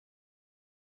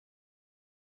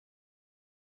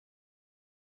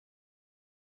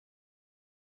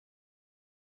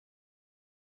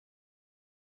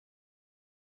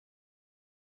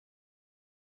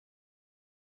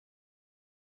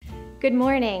Good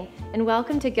morning, and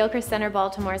welcome to Gilchrist Center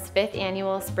Baltimore's 5th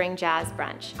annual Spring Jazz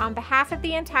Brunch. On behalf of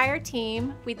the entire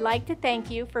team, we'd like to thank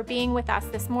you for being with us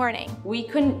this morning. We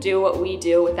couldn't do what we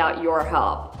do without your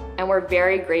help, and we're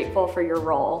very grateful for your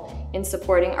role in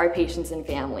supporting our patients and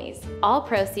families. All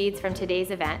proceeds from today's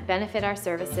event benefit our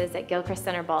services at Gilchrist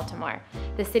Center Baltimore,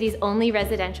 the city's only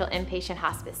residential inpatient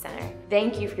hospice center.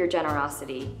 Thank you for your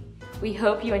generosity. We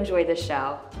hope you enjoy the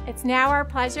show. It's now our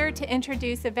pleasure to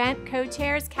introduce event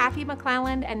co-chairs Kathy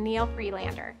McClelland and Neil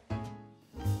Freelander.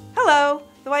 Hello!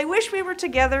 Though I wish we were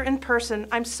together in person,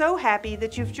 I'm so happy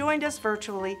that you've joined us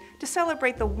virtually to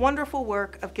celebrate the wonderful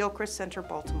work of Gilchrist Center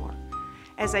Baltimore.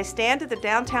 As I stand at the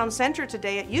downtown center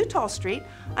today at Utah Street,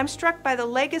 I'm struck by the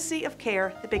legacy of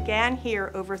care that began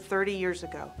here over 30 years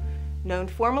ago. Known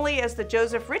formally as the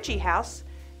Joseph Ritchie House,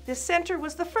 this center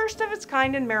was the first of its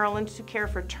kind in Maryland to care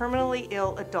for terminally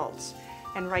ill adults.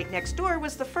 And right next door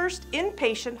was the first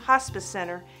inpatient hospice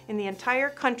center in the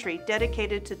entire country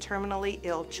dedicated to terminally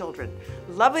ill children,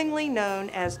 lovingly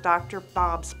known as Dr.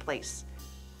 Bob's Place.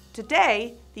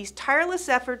 Today, these tireless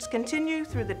efforts continue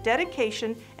through the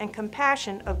dedication and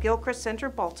compassion of Gilchrist Center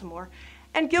Baltimore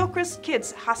and Gilchrist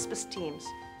Kids Hospice teams.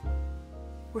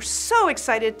 We're so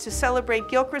excited to celebrate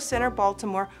Gilchrist Center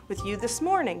Baltimore with you this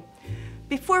morning.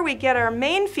 Before we get our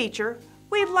main feature,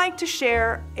 we'd like to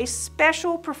share a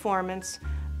special performance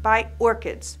by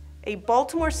Orchids, a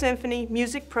Baltimore Symphony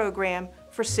music program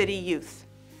for city youth.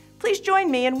 Please join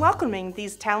me in welcoming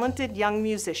these talented young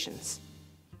musicians.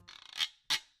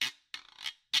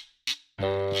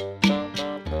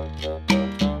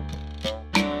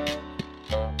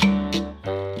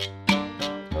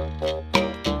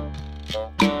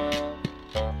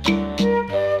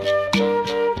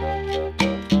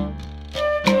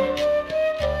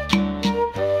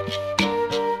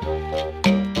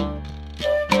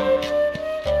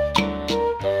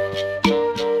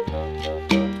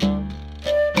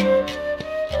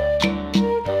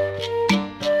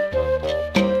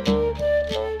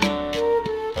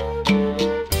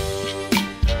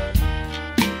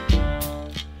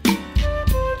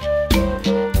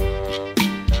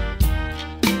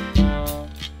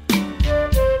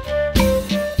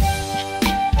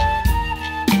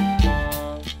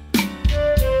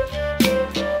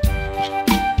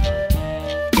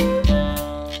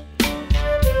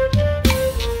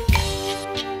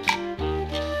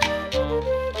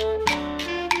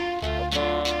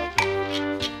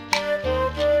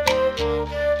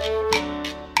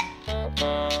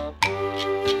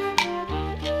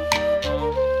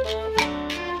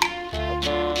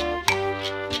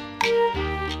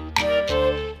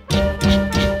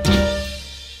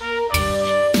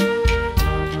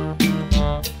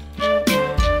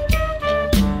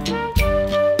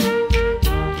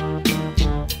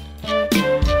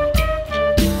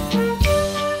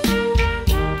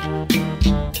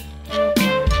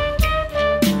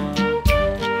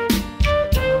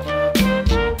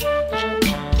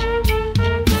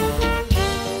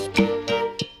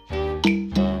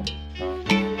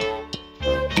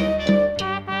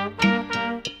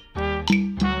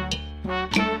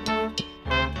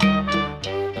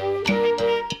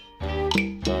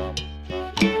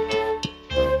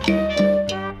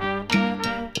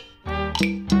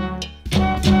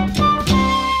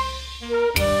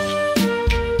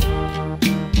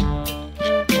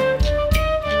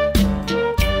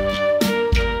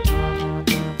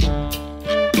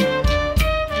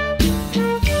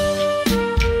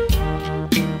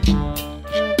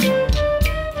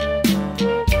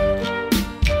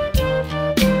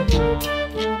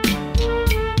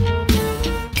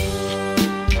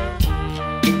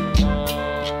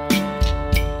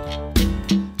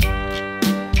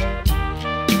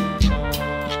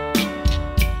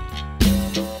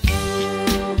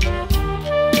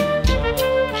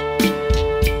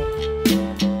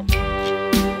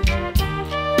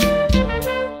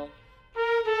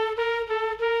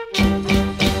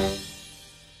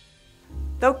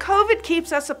 Though COVID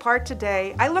keeps us apart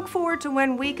today, I look forward to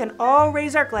when we can all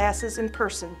raise our glasses in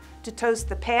person to toast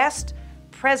the past,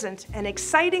 present, and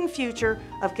exciting future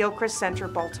of Gilchrist Center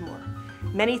Baltimore.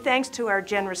 Many thanks to our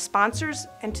generous sponsors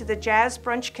and to the Jazz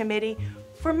Brunch Committee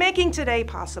for making today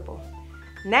possible.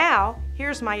 Now,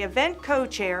 here's my event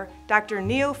co-chair, Dr.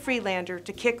 Neil Freelander,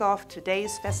 to kick off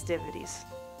today's festivities.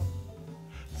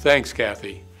 Thanks,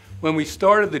 Kathy. When we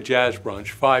started the Jazz Brunch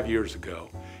 5 years ago,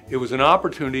 it was an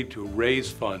opportunity to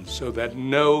raise funds so that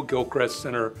no Gilchrist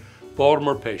Center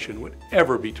Baltimore patient would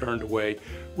ever be turned away,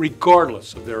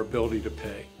 regardless of their ability to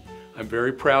pay. I'm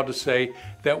very proud to say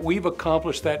that we've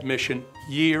accomplished that mission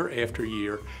year after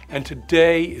year, and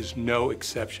today is no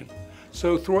exception.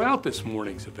 So throughout this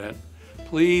morning's event,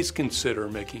 please consider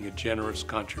making a generous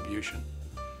contribution.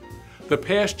 The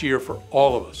past year for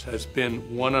all of us has been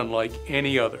one unlike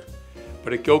any other,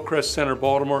 but at Gilchrist Center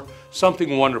Baltimore,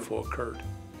 something wonderful occurred.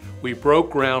 We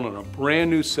broke ground on a brand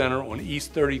new center on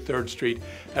East 33rd Street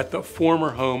at the former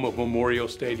home of Memorial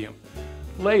Stadium.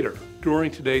 Later,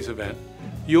 during today's event,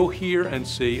 you'll hear and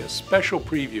see a special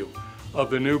preview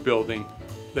of the new building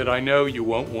that I know you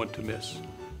won't want to miss.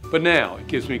 But now, it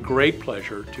gives me great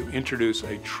pleasure to introduce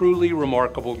a truly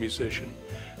remarkable musician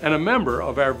and a member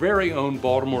of our very own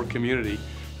Baltimore community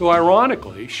who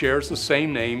ironically shares the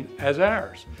same name as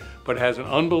ours, but has an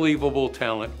unbelievable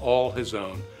talent all his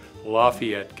own,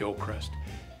 Lafayette Gilchrist.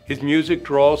 His music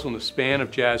draws on the span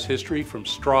of jazz history from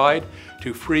stride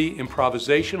to free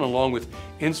improvisation, along with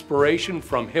inspiration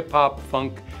from hip-hop,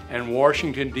 funk, and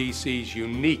Washington, D.C.'s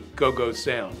unique go-go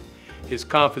sound. His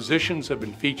compositions have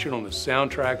been featured on the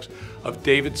soundtracks of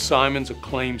David Simon's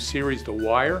acclaimed series The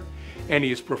Wire, and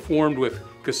he has performed with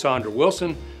Cassandra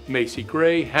Wilson, Macy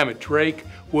Gray, Hammett Drake,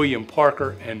 William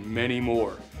Parker, and many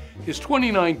more. His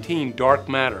 2019 Dark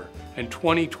Matter and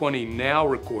 2020 Now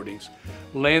recordings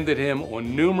landed him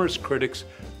on numerous critics'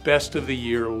 Best of the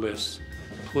Year lists.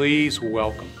 Please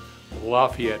welcome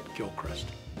Lafayette Gilchrist.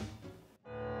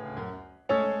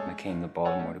 I came to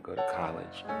Baltimore to go to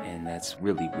college, and that's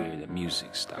really where the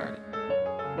music started.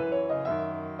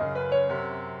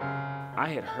 I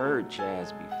had heard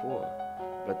jazz before,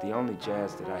 but the only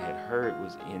jazz that I had heard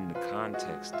was in the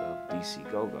context of DC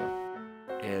Go-Go.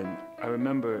 And I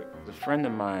remember a friend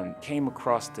of mine came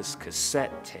across this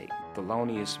cassette tape,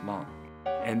 Thelonious Monk.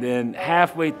 And then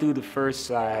halfway through the first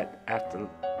side, after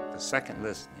the second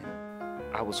listening,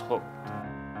 I was hooked.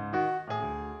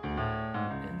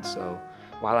 And so,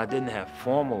 while I didn't have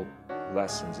formal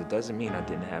lessons, it doesn't mean I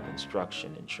didn't have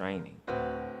instruction and training.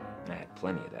 I had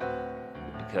plenty of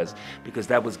that, because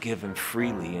that was given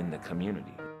freely in the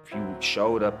community. If you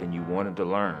showed up and you wanted to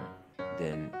learn,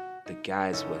 then the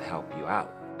guys would help you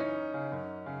out.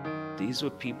 These were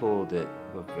people that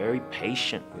were very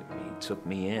patient with me, took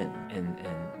me in, and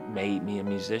made me a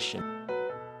musician.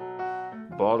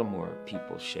 Baltimore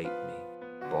people shaped me.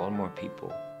 Baltimore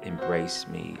people embraced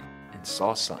me and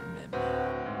saw something in me.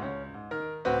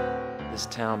 This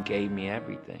town gave me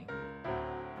everything.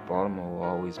 Baltimore will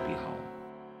always be home.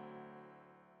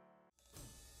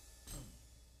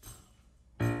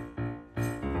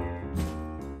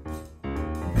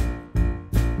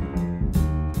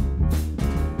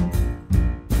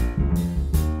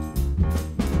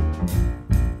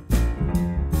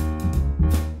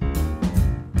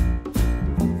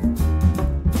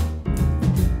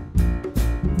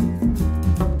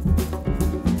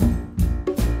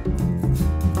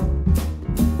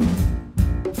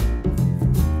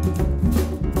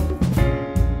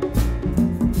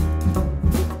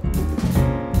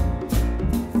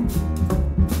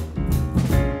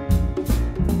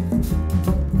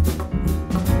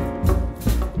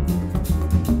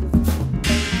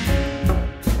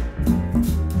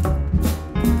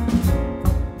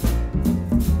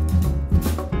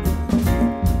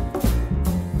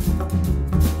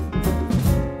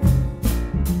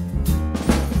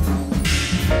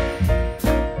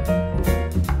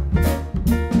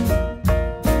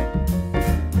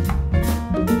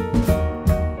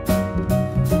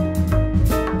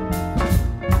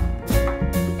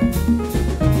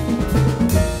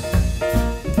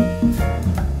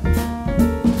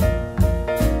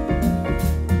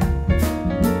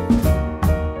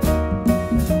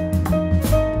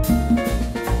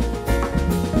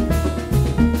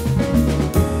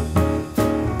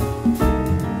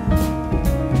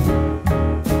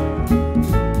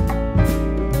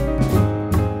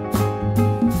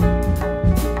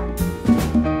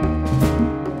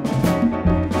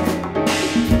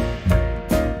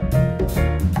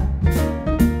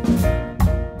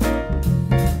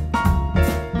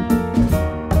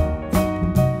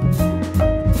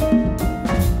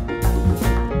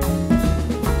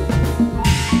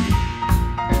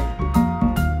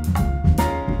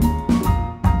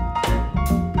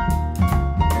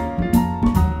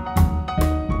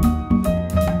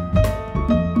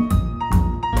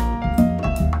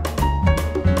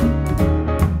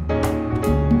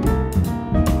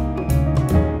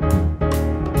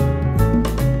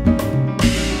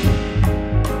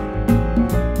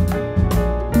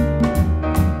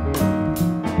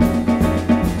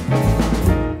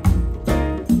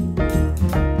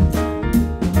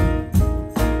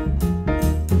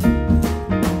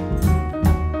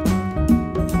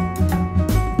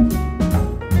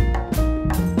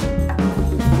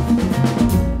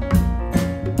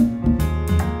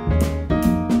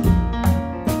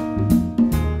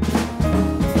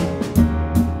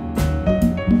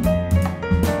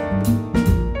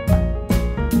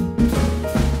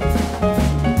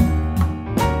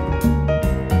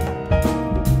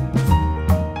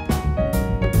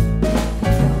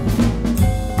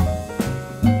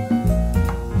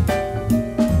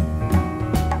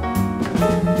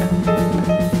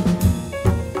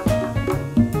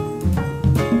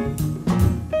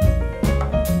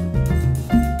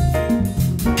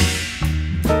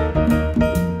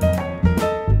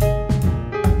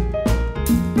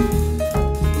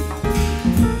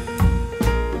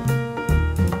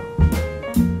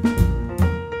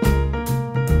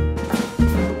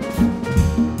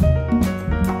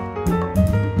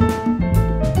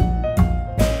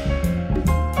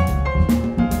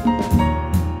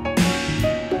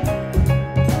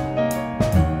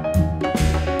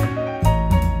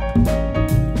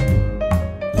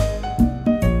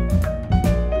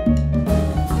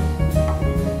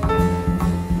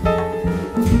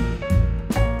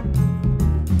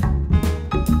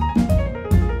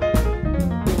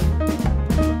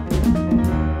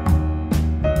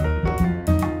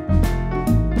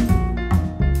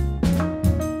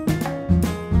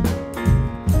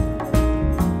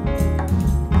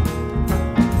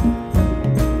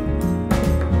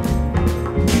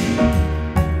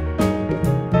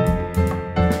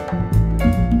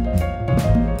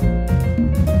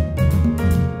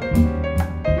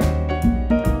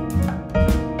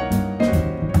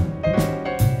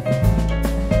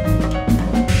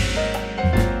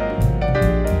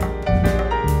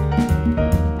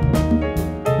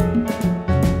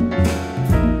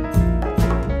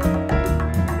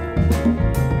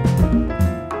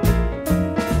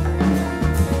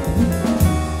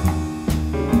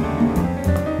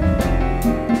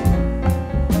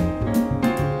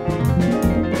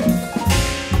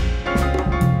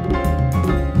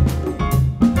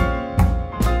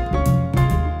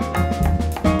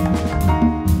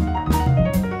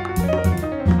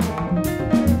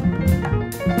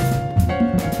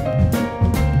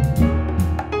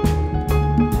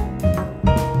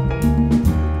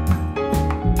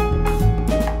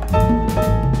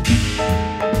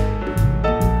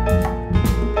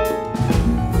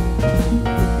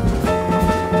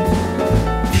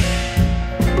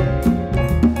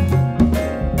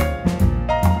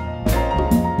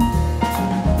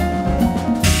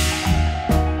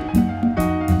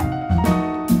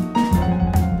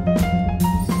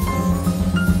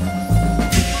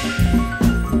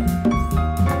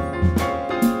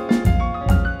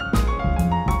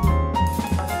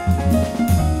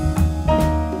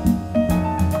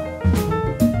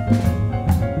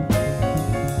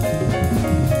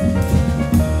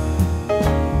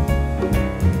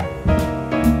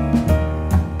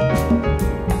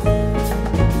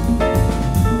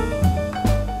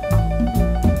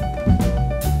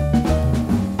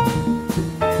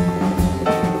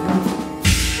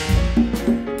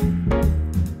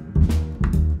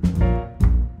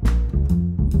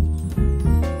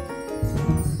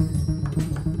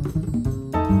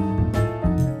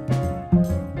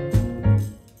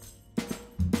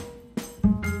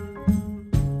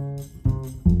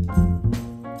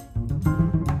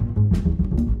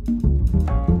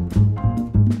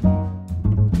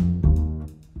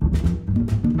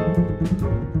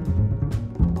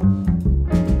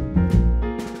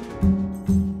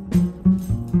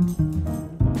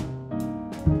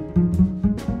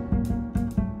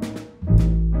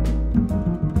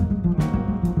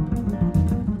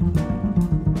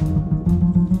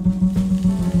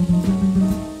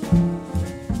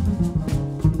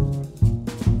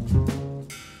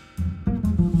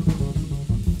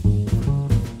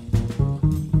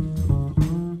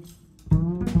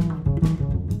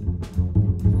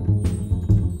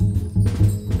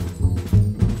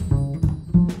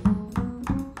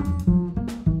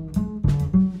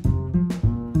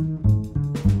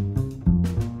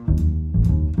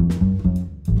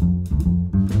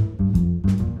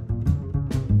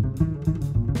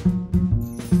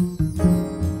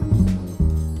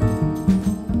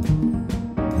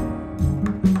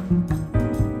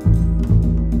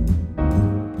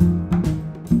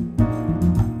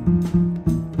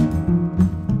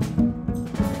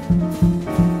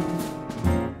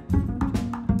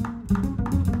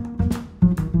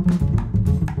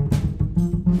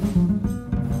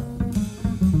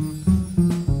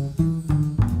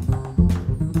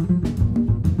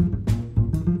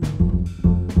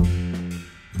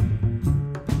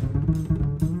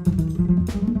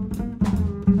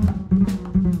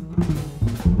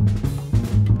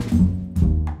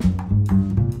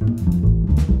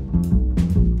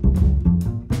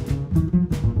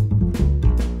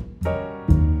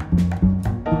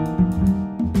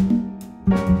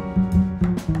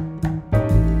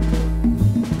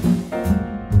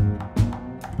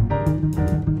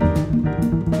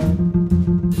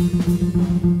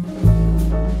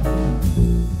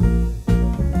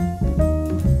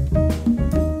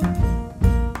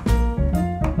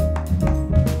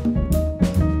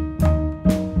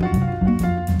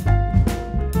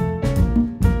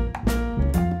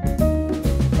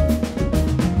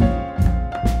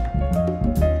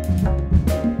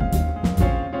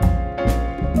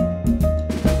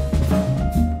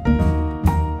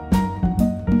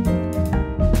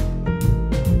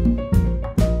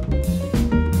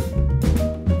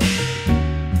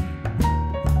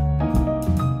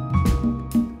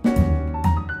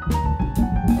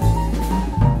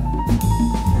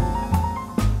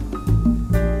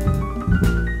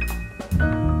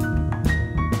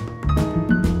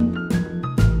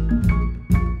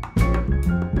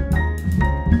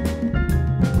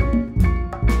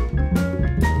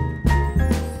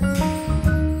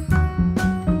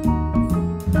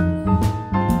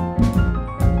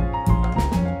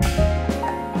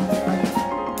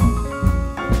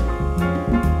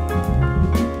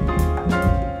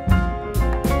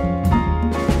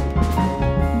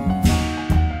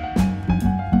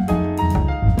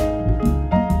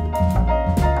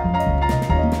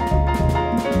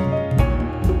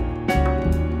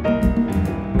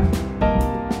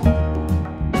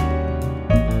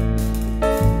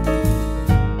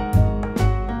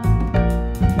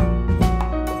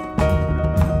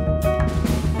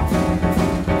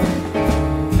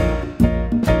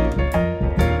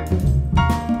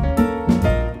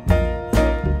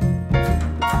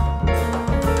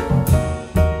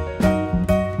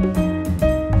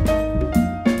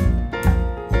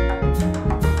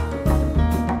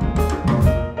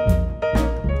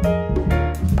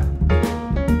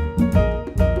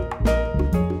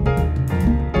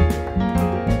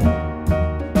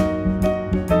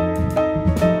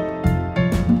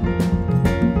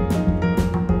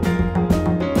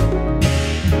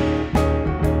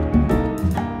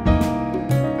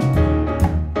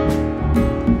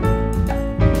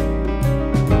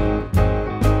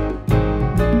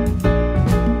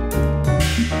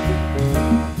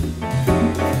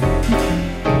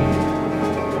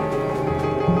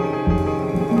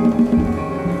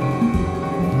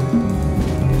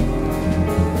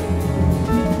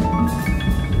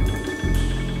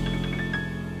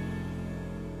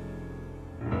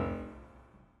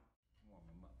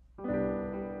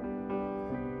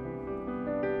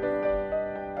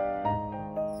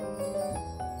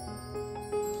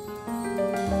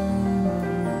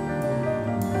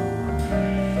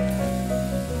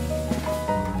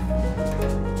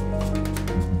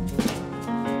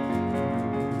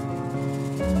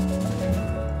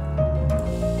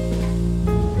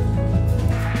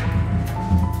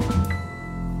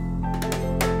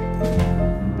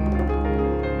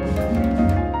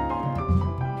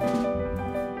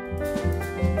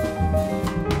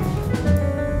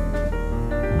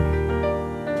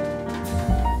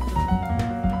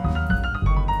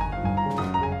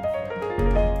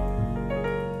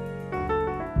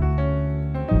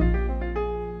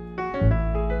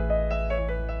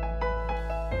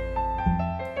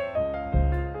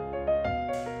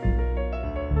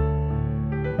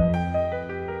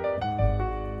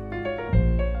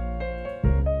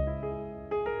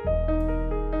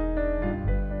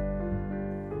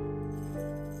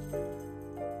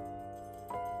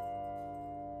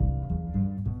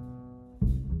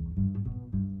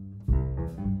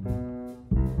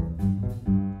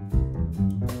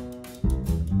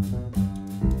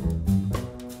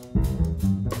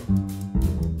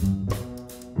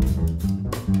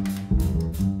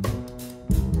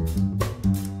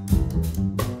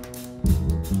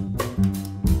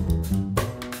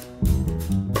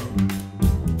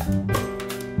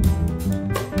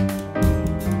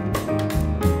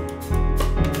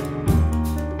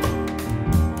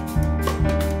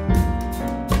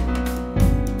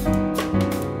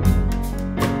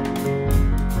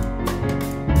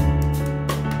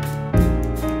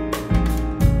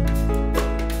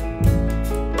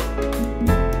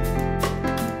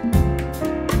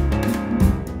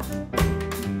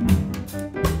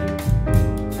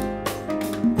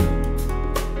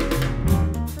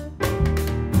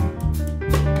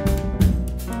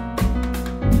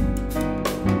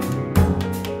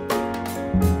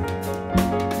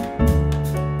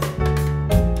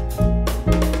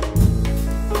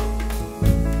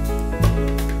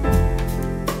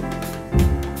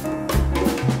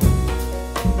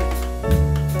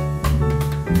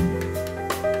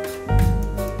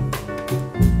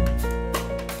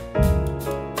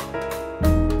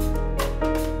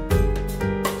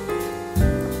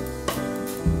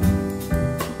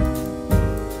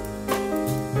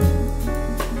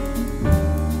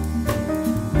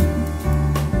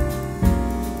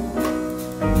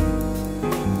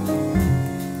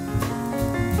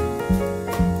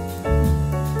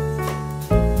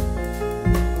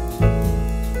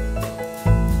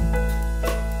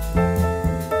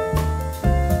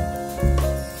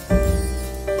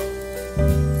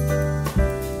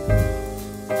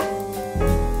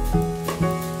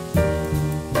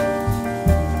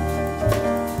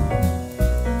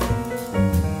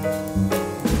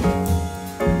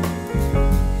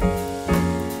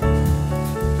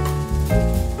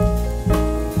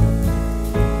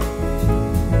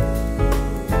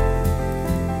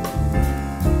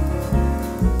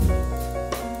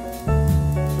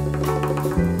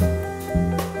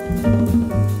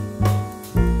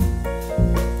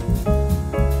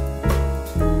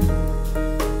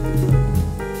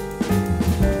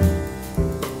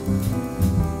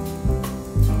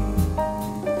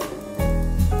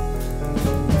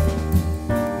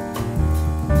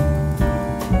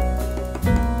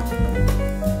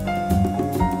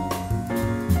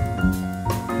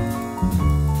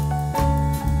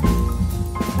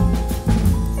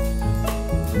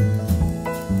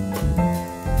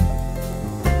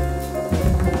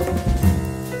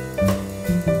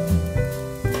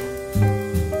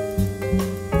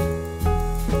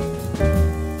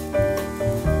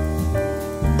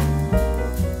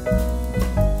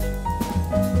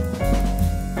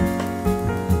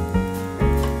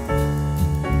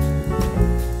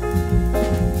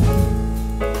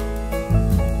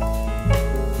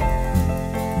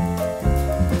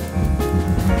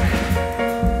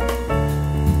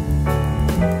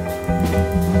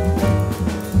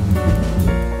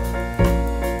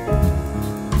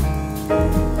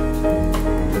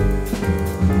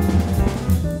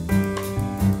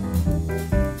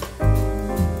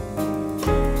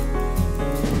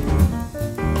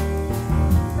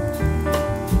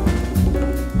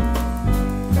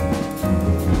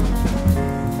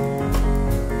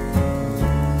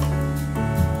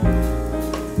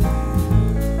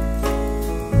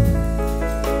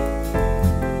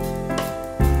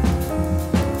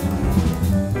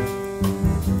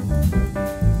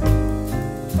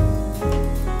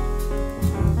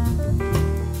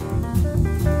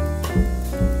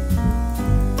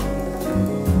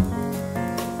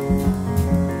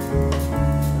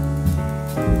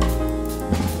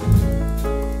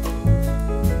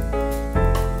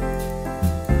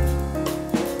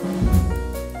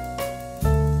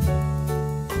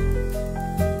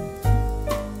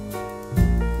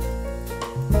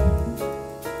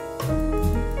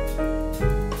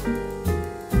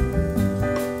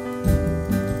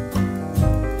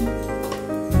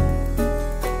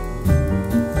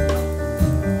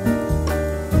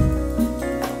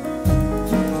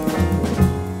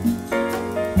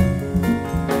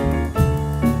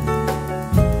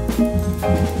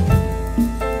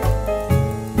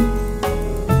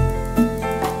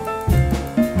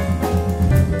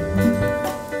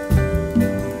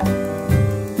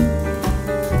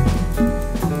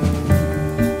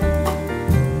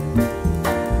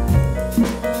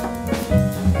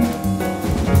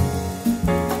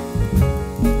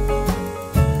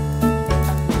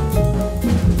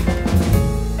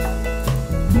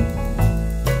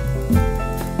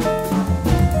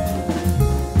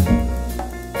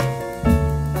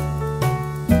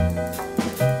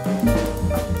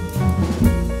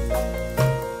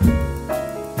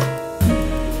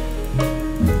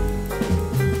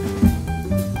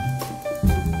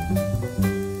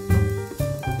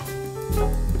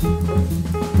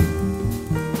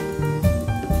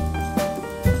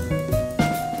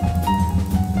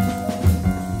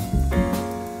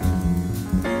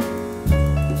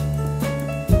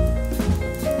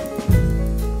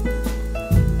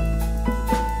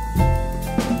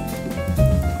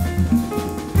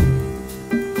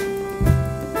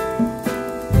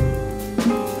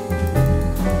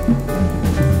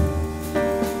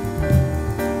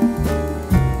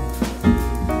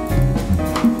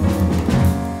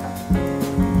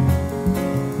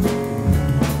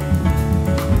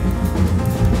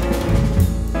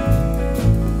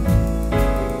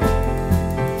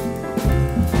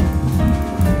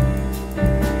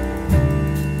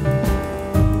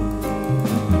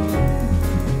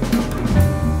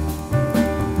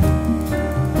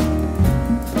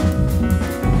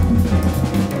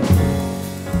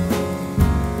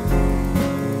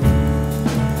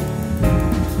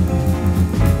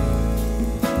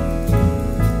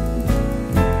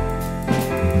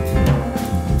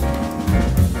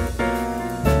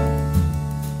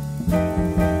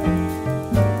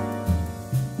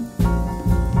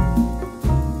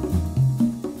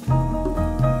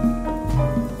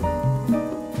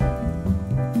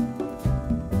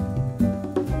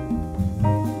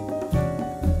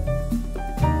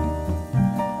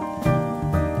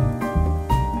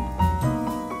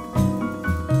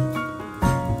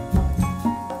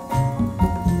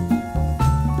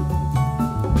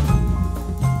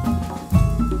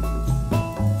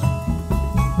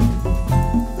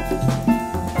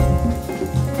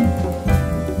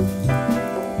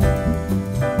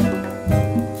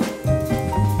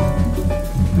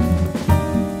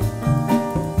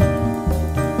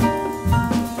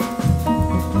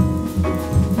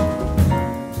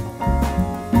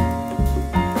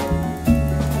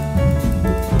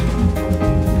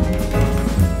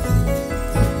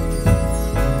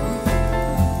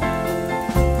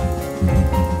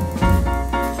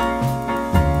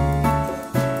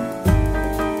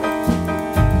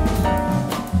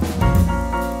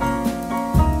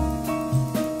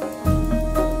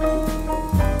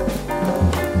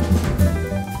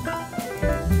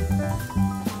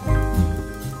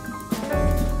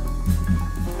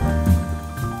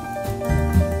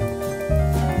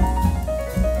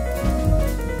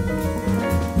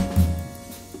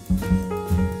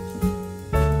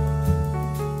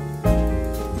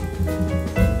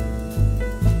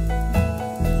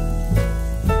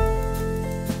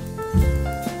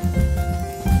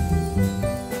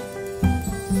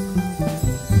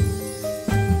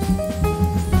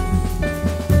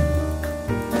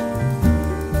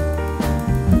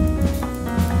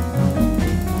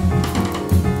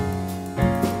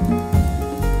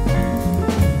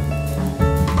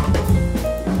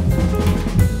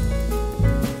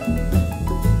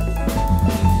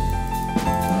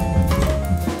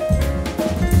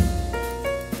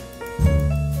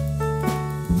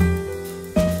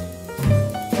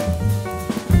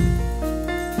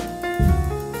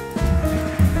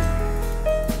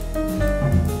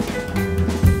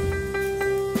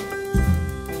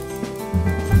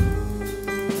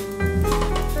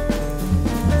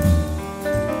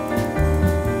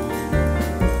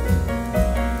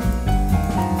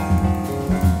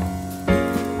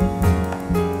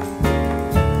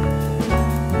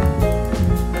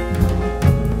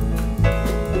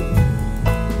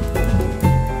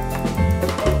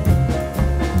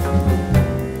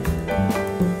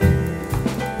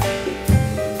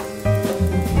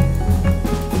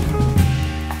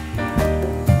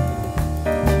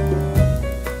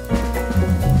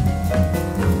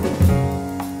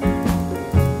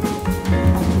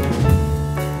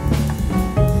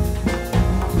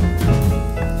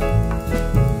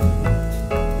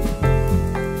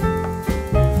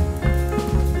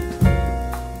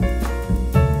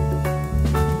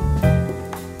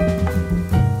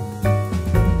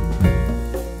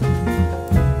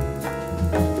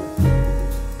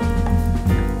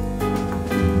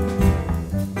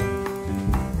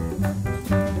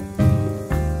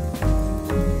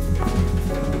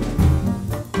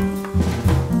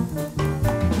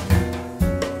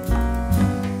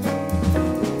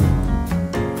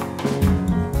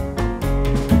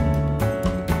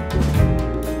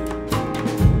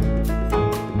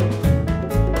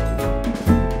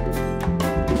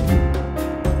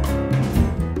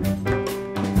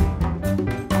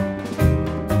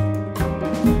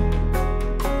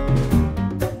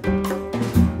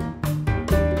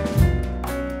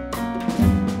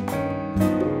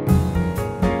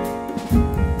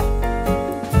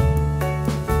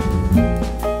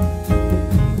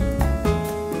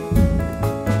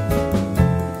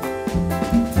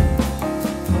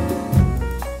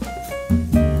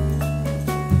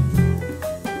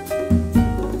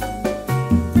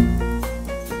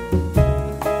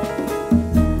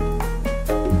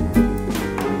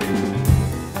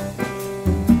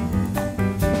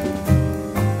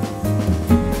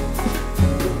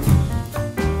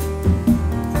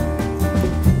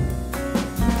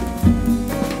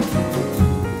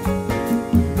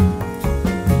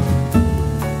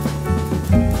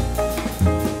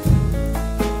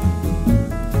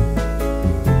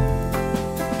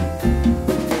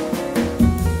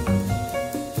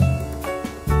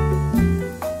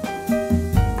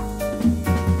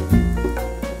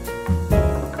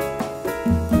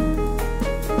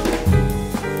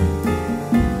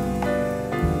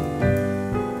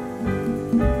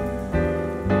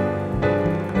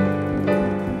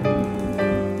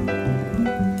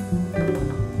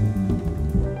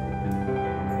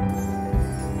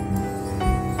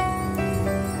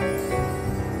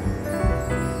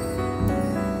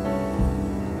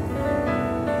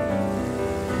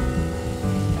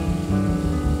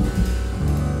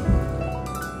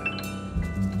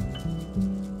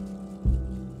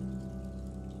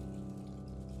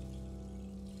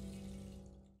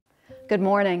 Good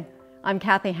morning. I'm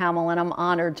Kathy Hamill, and I'm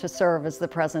honored to serve as the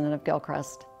president of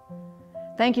Gilchrist.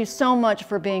 Thank you so much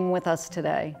for being with us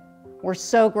today. We're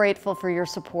so grateful for your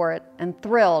support and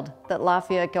thrilled that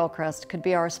Lafayette Gilchrist could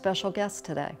be our special guest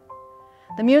today.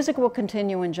 The music will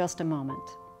continue in just a moment.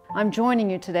 I'm joining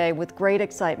you today with great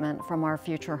excitement from our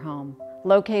future home,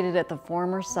 located at the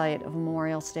former site of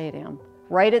Memorial Stadium,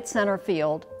 right at center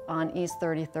field on East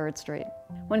 33rd Street.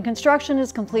 When construction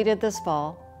is completed this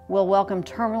fall, we'll welcome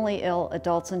terminally ill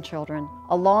adults and children,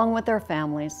 along with their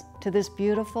families, to this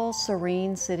beautiful,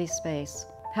 serene city space,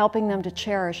 helping them to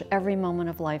cherish every moment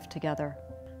of life together.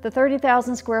 The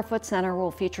 30,000 square foot center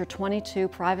will feature 22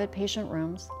 private patient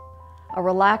rooms, a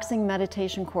relaxing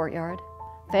meditation courtyard,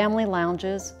 family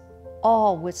lounges,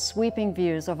 all with sweeping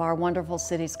views of our wonderful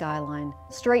city skyline,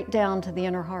 straight down to the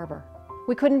Inner Harbor.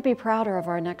 We couldn't be prouder of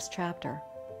our next chapter,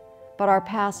 but our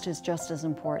past is just as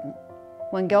important.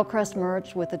 When Gilchrist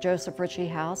merged with the Joseph Ritchie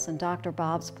House and Dr.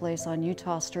 Bob's Place on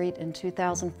Utah Street in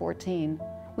 2014,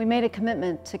 we made a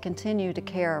commitment to continue to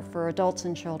care for adults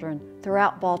and children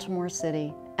throughout Baltimore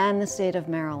City and the state of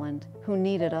Maryland who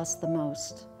needed us the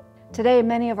most. Today,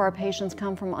 many of our patients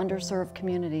come from underserved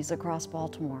communities across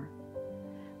Baltimore.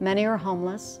 Many are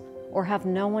homeless or have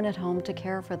no one at home to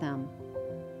care for them.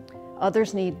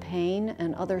 Others need pain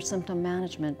and other symptom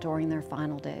management during their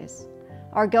final days.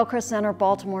 Our Gilchrist Center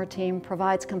Baltimore team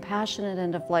provides compassionate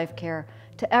end-of-life care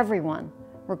to everyone,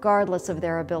 regardless of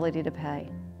their ability to pay.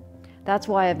 That's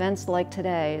why events like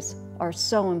today's are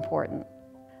so important.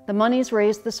 The monies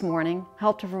raised this morning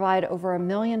help to provide over $1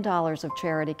 million of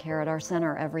charity care at our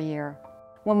center every year.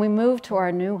 When we move to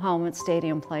our new home at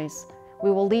Stadium Place,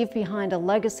 we will leave behind a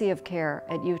legacy of care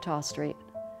at Utah Street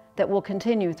that will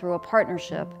continue through a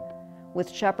partnership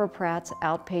with Shepherd Pratt's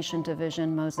outpatient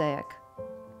division, Mosaic.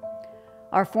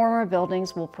 Our former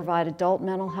buildings will provide adult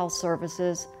mental health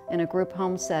services in a group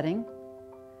home setting,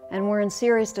 and we're in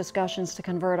serious discussions to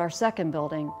convert our second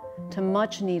building to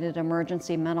much-needed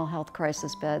emergency mental health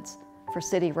crisis beds for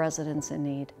city residents in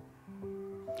need.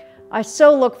 I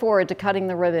so look forward to cutting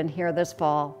the ribbon here this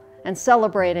fall and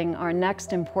celebrating our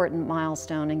next important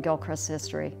milestone in Gilchrist's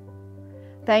history.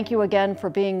 Thank you again for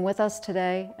being with us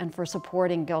today and for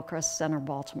supporting Gilchrist Center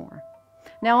Baltimore.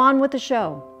 Now on with the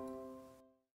show.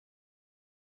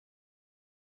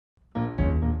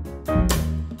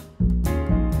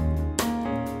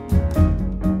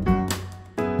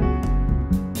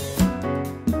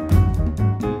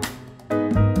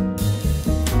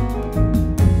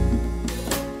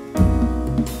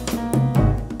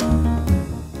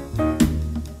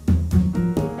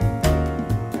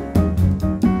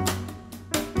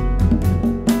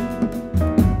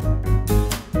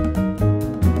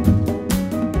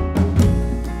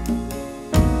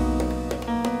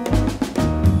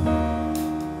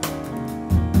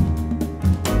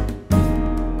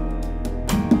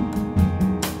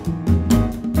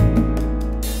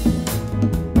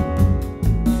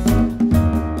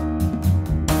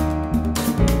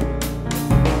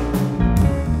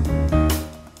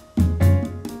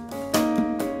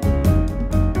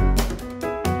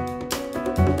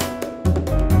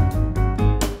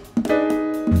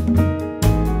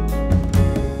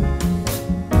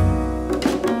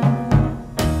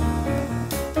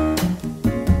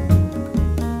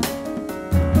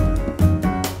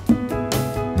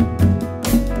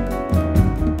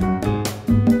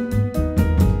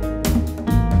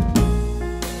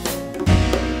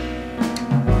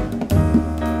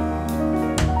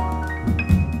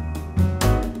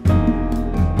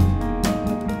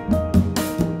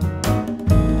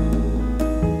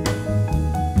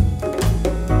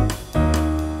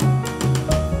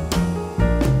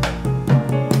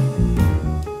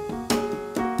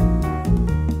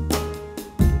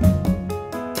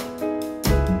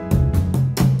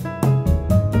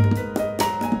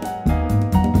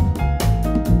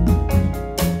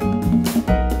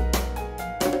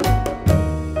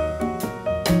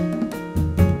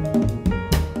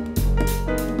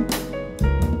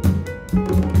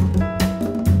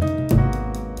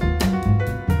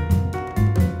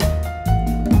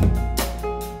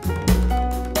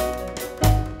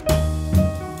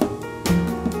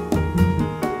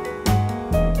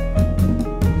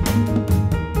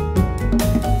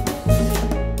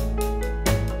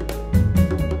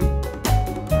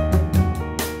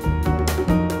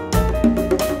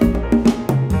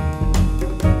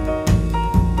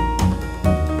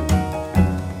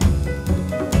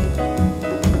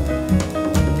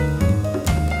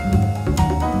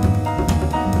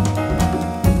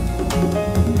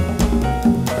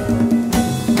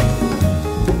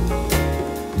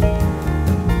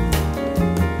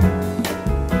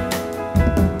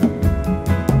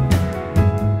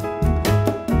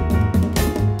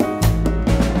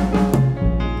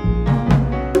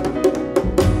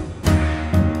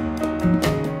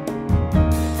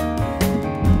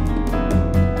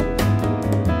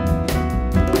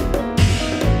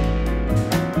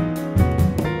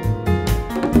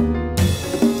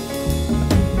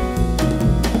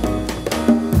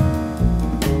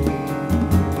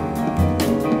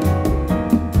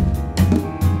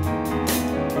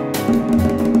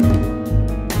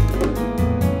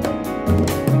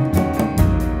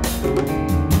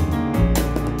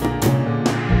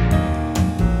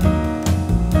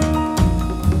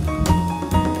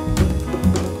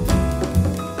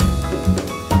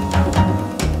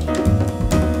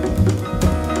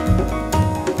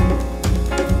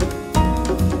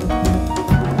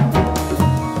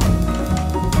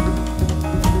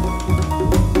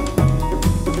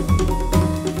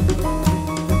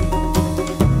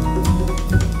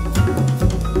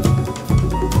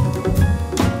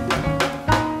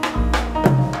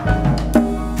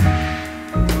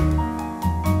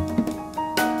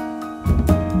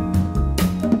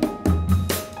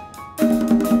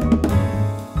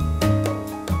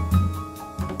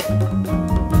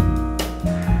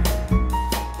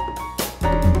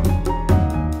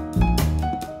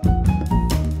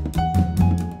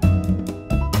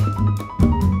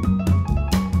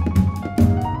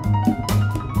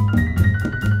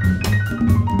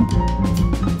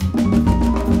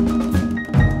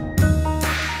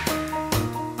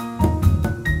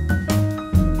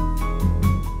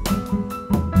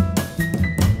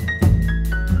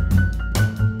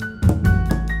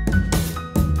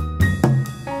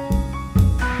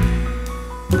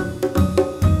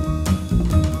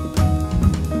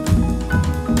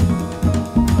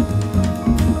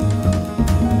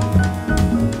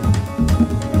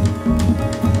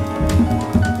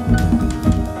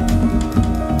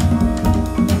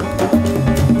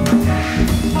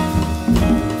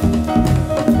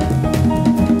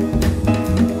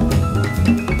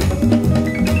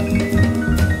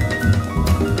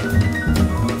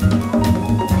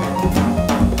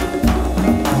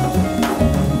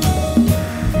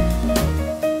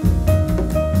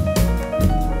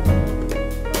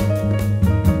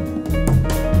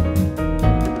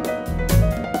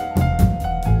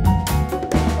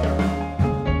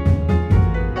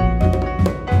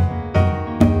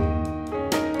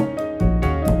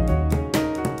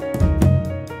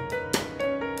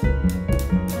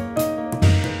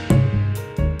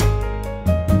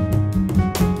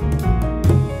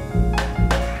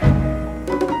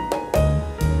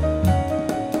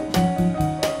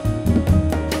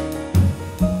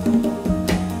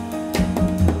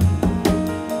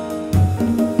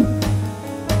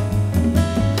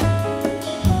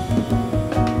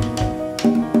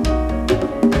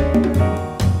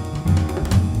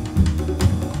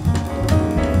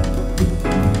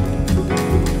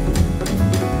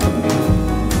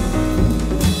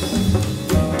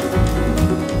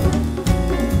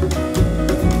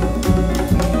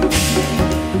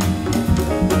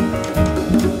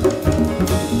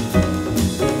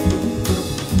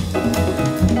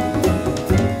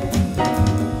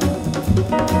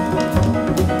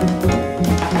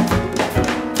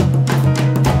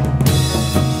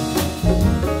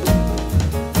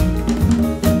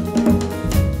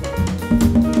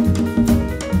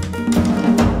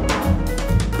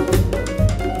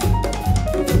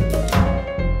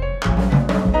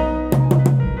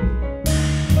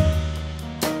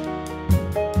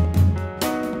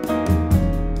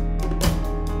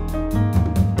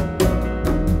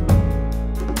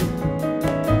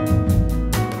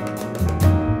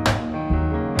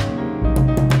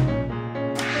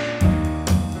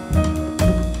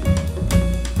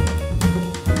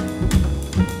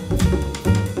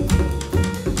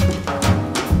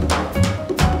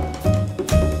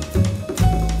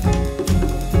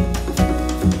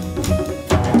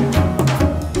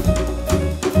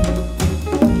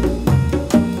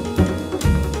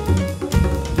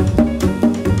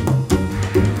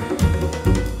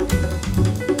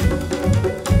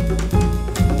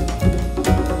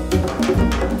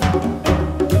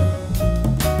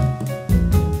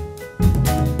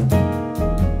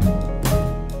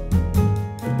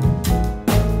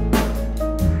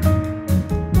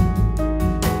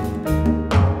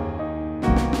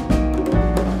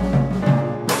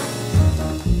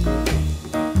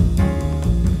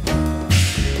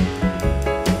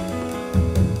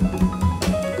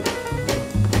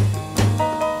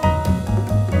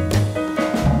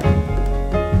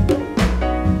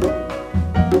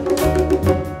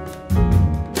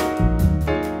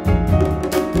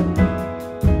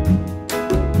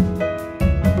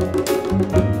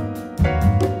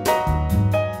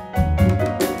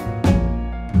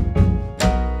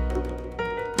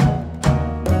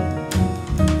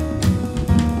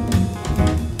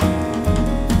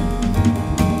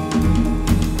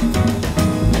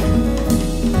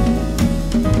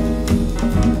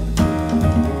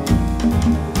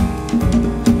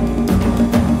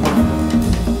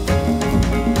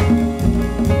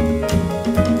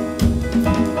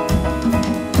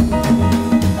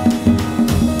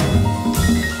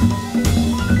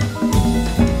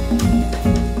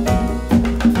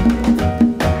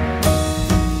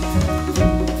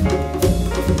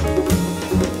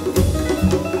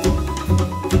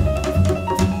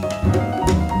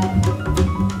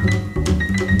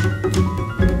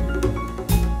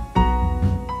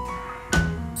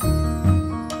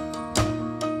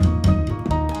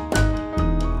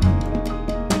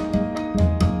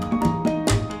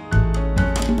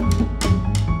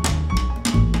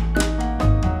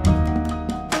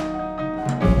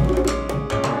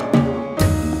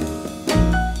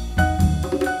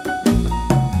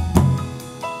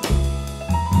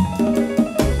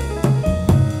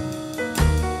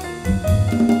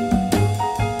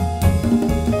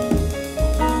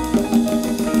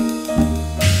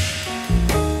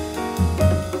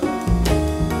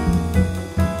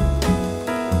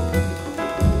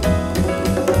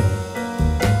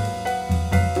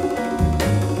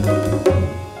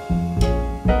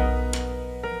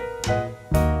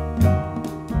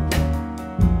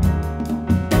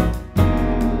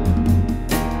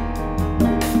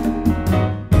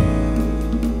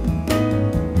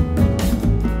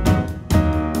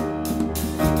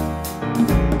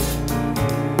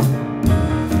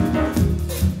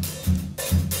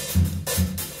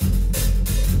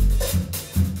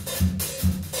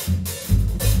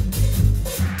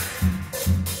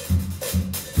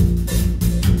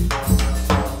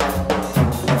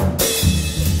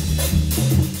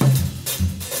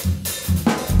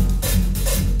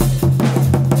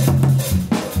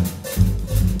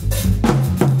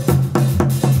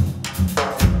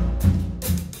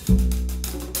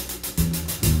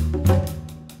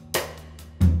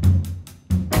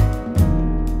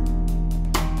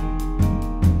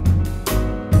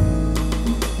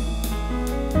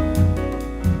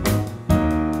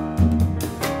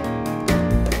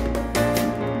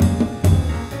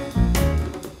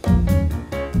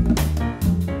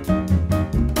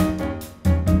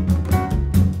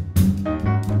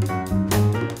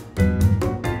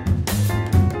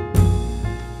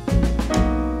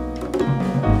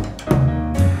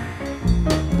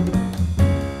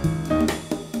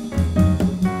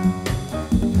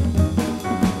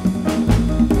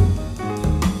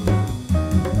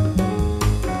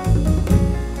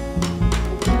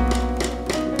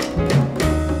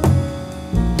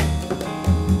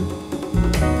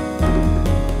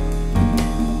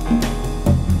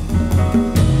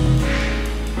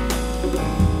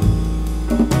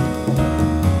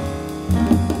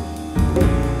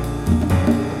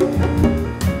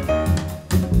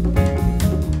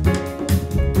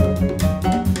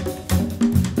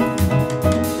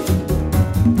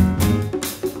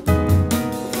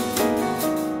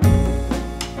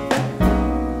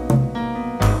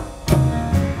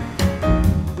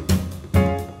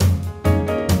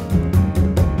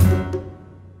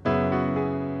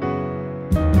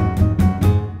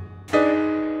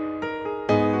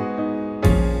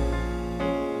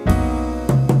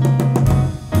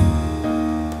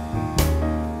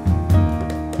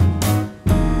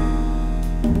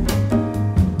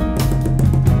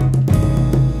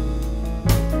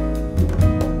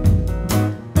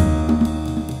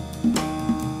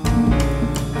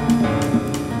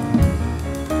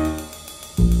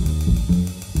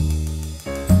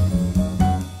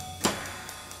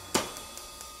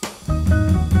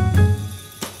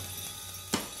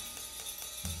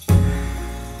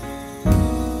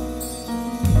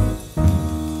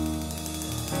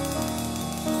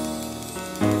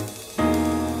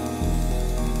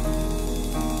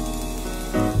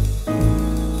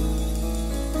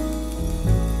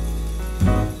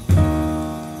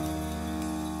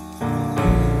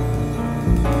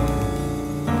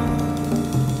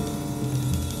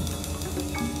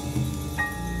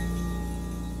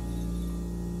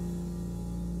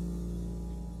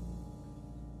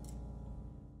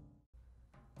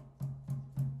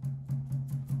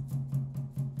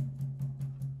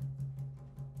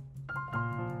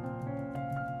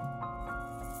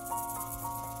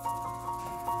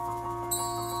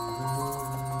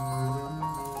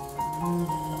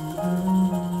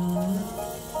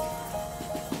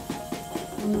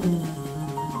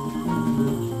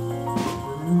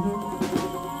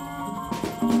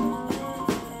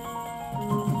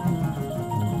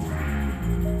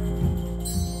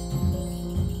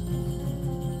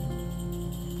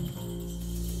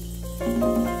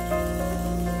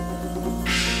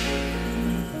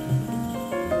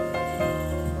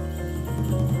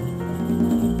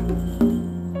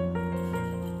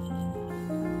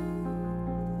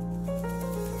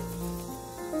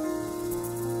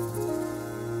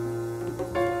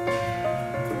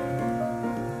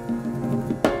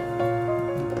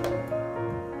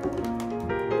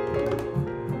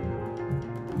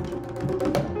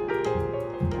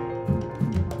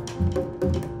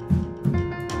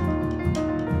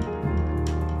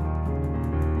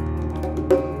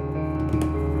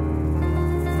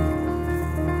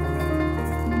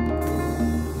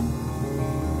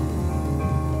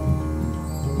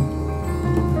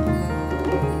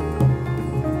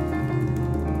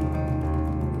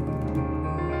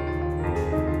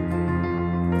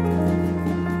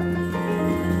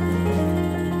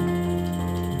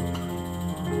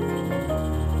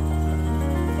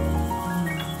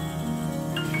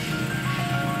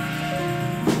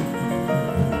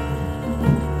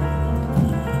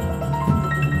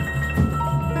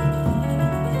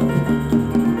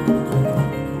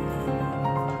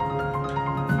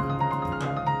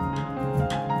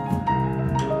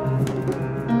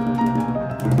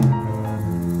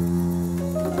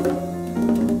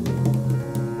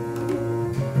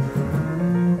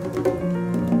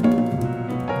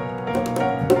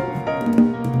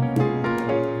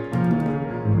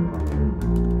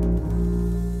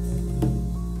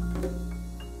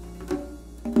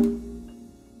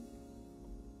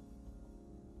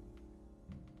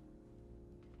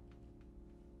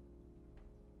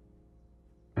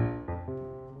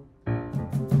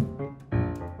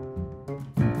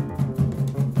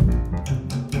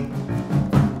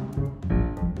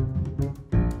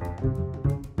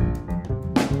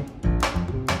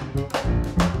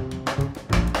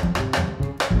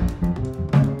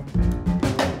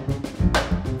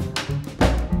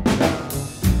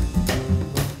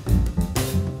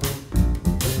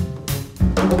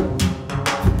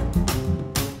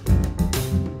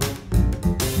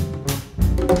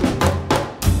 Thank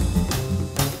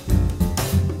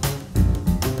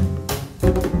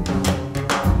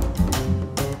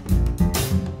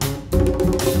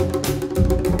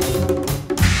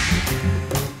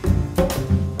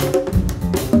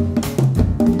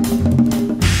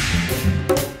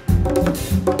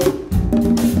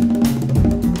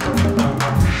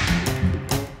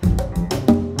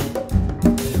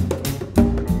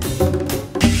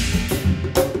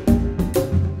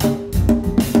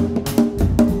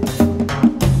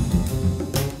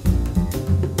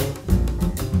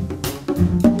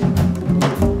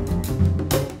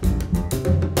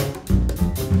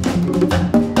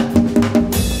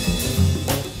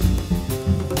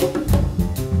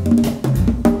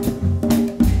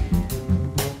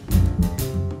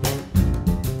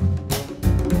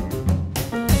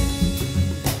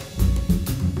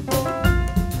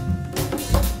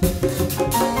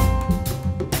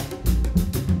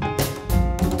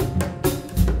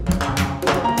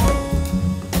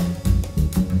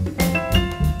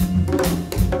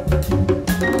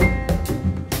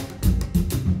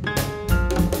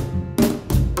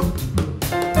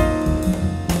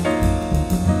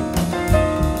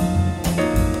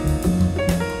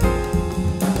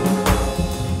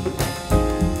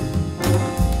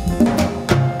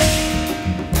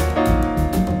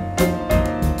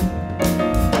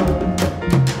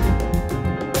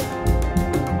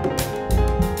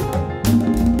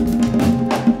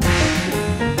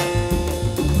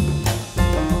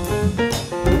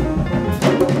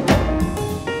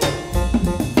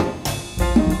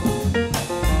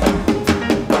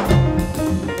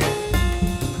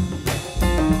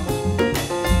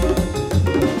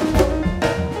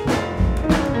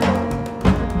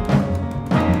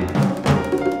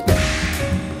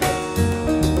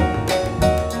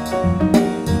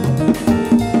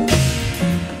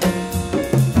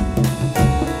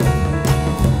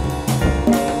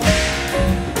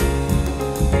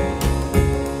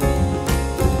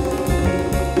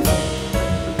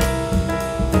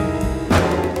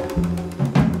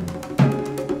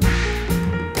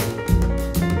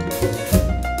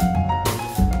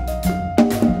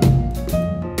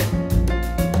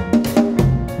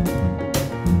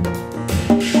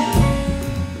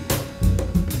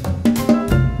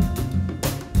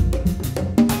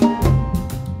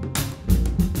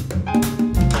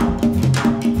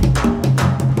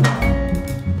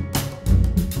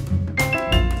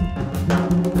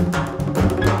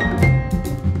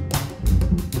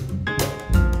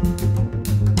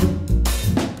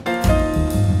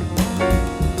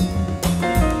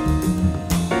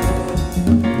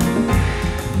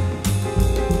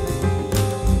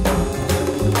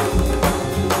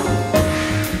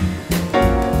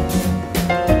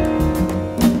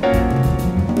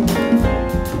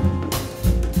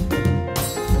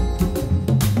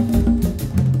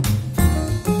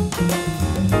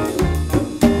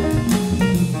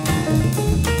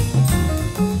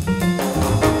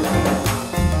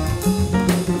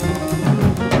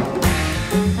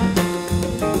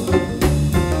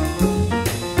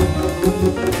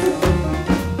you.